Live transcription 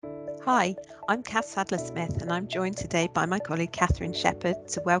Hi, I'm Kath Sadler-Smith and I'm joined today by my colleague Catherine Shepherd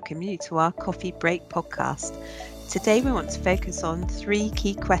to welcome you to our Coffee Break podcast. Today we want to focus on three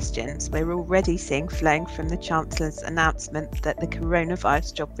key questions we're already seeing flowing from the Chancellor's announcement that the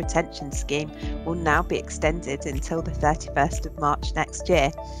Coronavirus Job Retention Scheme will now be extended until the 31st of March next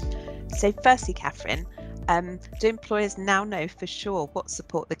year. So firstly, Catherine, do employers now know for sure what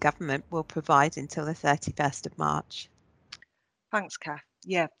support the government will provide until the 31st of March? Thanks, Kath.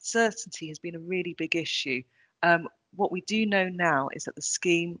 Yeah, certainty has been a really big issue. What we do know now is that the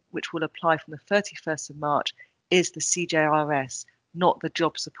scheme, which will apply from the 31st of March, is the CJRS, not the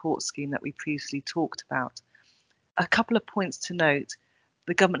job support scheme that we previously talked about. A couple of points to note.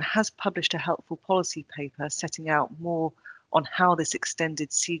 The government has published a helpful policy paper setting out more on how this extended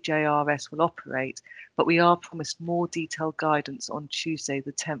CJRS will operate, but we are promised more detailed guidance on Tuesday,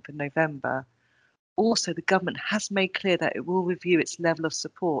 the 10th of November. Also, the government has made clear that it will review its level of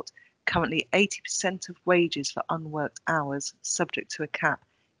support, currently 80% of wages for unworked hours, subject to a cap,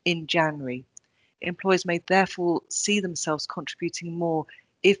 in January. Employers may therefore see themselves contributing more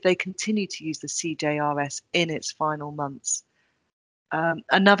if they continue to use the CJRS in its final months.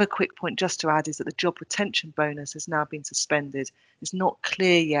 Another quick point just to add is that the job retention bonus has now been suspended. It's not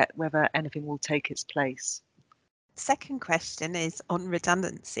clear yet whether anything will take its place. Second question is on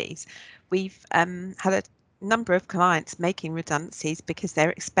redundancies. We've had a number of clients making redundancies because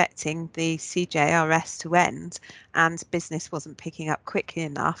they're expecting the CJRS to end and business wasn't picking up quickly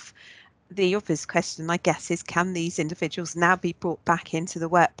enough. The obvious question, I guess, is can these individuals now be brought back into the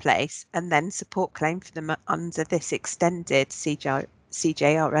workplace and then support claim for them under this extended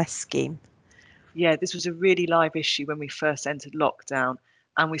CJRS scheme? Yeah, this was a really live issue when we first entered lockdown,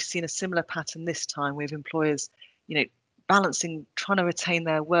 and we've seen a similar pattern this time with employers, balancing trying to retain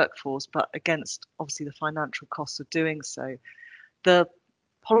their workforce, but against obviously the financial costs of doing so. The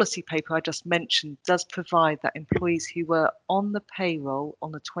policy paper I just mentioned does provide that employees who were on the payroll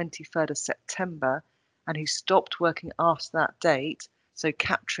on the 23rd of September and who stopped working after that date, so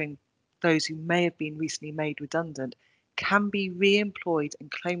capturing those who may have been recently made redundant, can be re-employed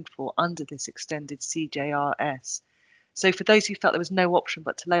and claimed for under this extended CJRS. So for those who felt there was no option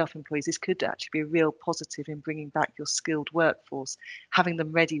but to lay off employees, this could actually be a real positive in bringing back your skilled workforce, having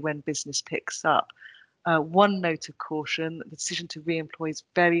them ready when business picks up. One note of caution, the decision to re-employ is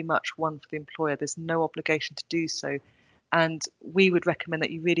very much one for the employer. There's no obligation to do so. And we would recommend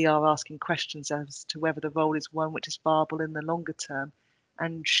that you really are asking questions as to whether the role is one which is viable in the longer term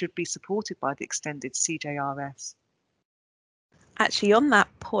and should be supported by the extended CJRS. Actually, on that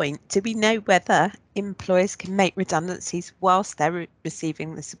point, do we know whether employers can make redundancies whilst they're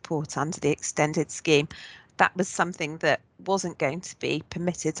receiving the support under the extended scheme? That was something that wasn't going to be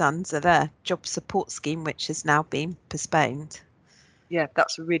permitted under the job support scheme, which has now been postponed. Yeah,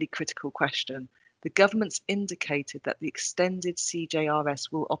 that's a really critical question. The government's indicated that the extended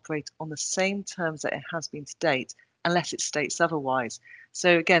CJRS will operate on the same terms that it has been to date, unless it states otherwise.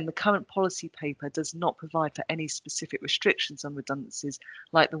 So again, the current policy paper does not provide for any specific restrictions on redundancies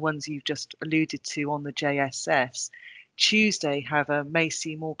like the ones you've just alluded to on the JSS. Tuesday, however, may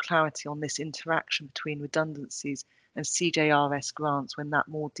see more clarity on this interaction between redundancies and CJRS grants when that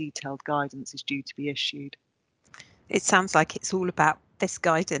more detailed guidance is due to be issued. It sounds like it's all about this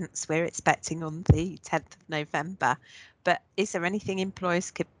guidance we're expecting on the 10th of November, but is there anything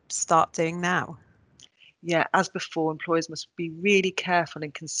employers could start doing now? Yeah, as before, employers must be really careful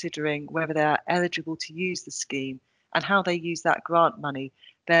in considering whether they are eligible to use the scheme and how they use that grant money.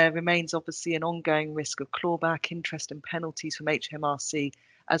 There remains obviously an ongoing risk of clawback, interest and penalties from HMRC,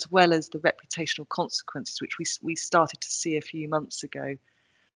 as well as the reputational consequences, which we started to see a few months ago.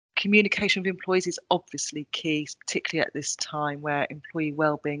 Communication with employees is obviously key, particularly at this time where employee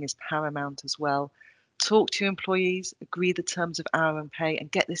well-being is paramount as well. Talk to your employees, agree the terms of hour and pay, and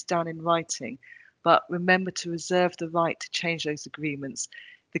get this down in writing. But remember to reserve the right to change those agreements.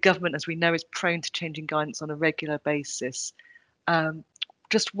 The government, as we know, is prone to changing guidance on a regular basis.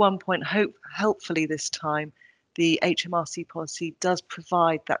 Just one point, helpfully this time, the HMRC policy does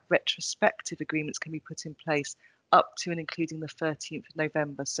provide that retrospective agreements can be put in place up to and including the 13th of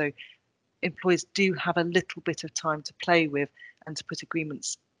November. So employers do have a little bit of time to play with and to put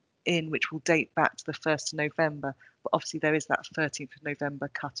agreements in which will date back to the 1st of November. But obviously there is that 13th of November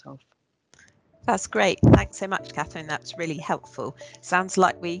cutoff. That's great. Thanks so much, Catherine. That's really helpful. Sounds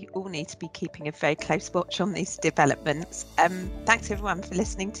like we all need to be keeping a very close watch on these developments. Thanks everyone for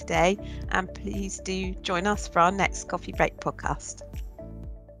listening today, and please do join us for our next Coffee Break podcast.